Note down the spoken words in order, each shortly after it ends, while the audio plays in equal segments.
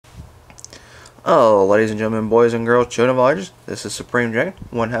Oh, ladies and gentlemen, boys and girls, children of all ages, this is Supreme Dragon,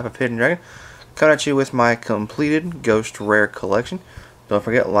 one half of Hidden Dragon, coming at you with my completed Ghost Rare collection. Don't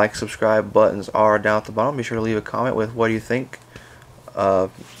forget, like, subscribe buttons are down at the bottom. Be sure to leave a comment with what you think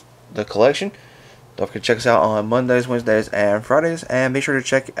of the collection. Don't forget to check us out on Mondays, Wednesdays, and Fridays, and be sure to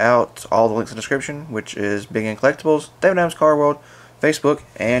check out all the links in the description, which is Big N Collectibles, David Adams Card World, Facebook,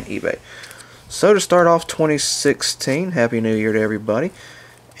 and eBay. So to start off 2016, Happy New Year to everybody,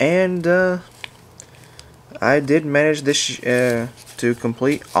 and I did manage this to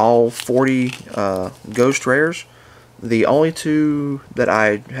complete all 40 Ghost Rares. The only two that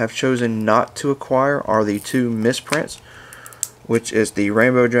I have chosen not to acquire are the two misprints, which is the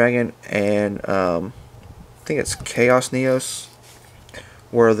Rainbow Dragon and I think it's Chaos Neos,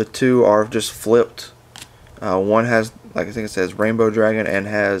 where the two are just flipped. One has, like I think it says Rainbow Dragon, and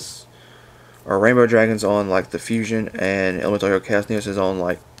has, or Rainbow Dragon's on like the Fusion, and Elemental Hero Chaos Neos is on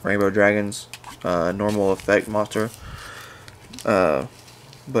like Rainbow Dragon's normal effect monster.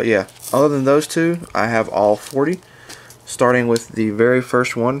 But yeah, other than those two, I have all 40. Starting with the very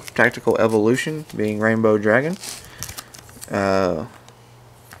first one, Tactical Evolution, being Rainbow Dragon. Chaos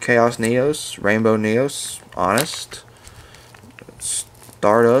Neos, Rainbow Neos, Honest,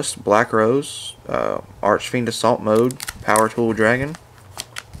 Stardust, Black Rose, Archfiend Assault Mode, Power Tool Dragon,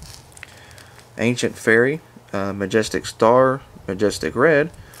 Ancient Fairy, Majestic Star, Majestic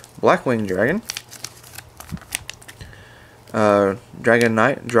Red, Blackwing Dragon, Dragon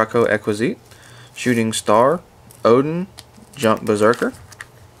Knight, Draco Exquisite, Shooting Star, Odin, Junk Berserker,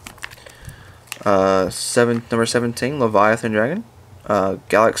 number 17, Leviathan Dragon,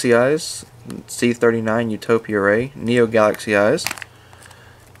 Galaxy Eyes, C39 Utopia Ray, Neo Galaxy Eyes,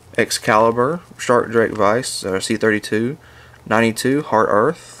 Excalibur, Shark Drake Vice, C32, 92, Heart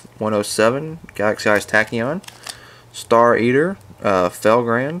Earth, 107, Galaxy Eyes Tachyon, Star Eater,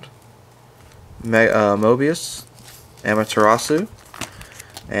 Felgrand, Mobius, Amaterasu,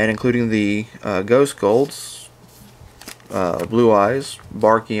 and including the Ghost Golds, Blue Eyes,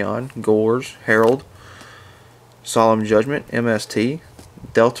 Barkion, Gores, Herald, Solemn Judgment, MST,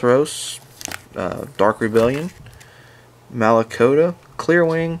 Deltaros, Dark Rebellion, Malakota,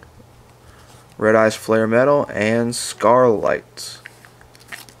 Clearwing, Red Eyes Flare Metal, and Scarlight.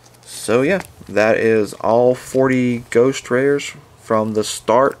 So yeah, that is all 40 Ghost Rares from the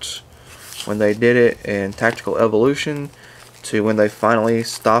start when they did it in Tactical Evolution to when they finally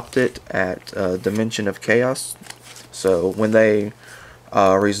stopped it at Dimension of Chaos. So when they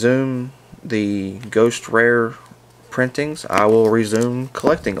resume the Ghost Rare printings, I will resume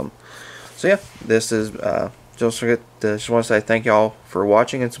collecting them. So yeah, this is just want to say thank y'all for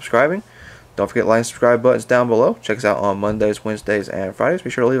watching and subscribing. Don't forget like and subscribe buttons down below. Check us out on Mondays, Wednesdays, and Fridays. Be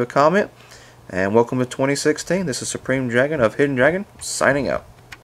sure to leave a comment. And welcome to 2016. This is Supreme Dragon of Hidden Dragon, signing out.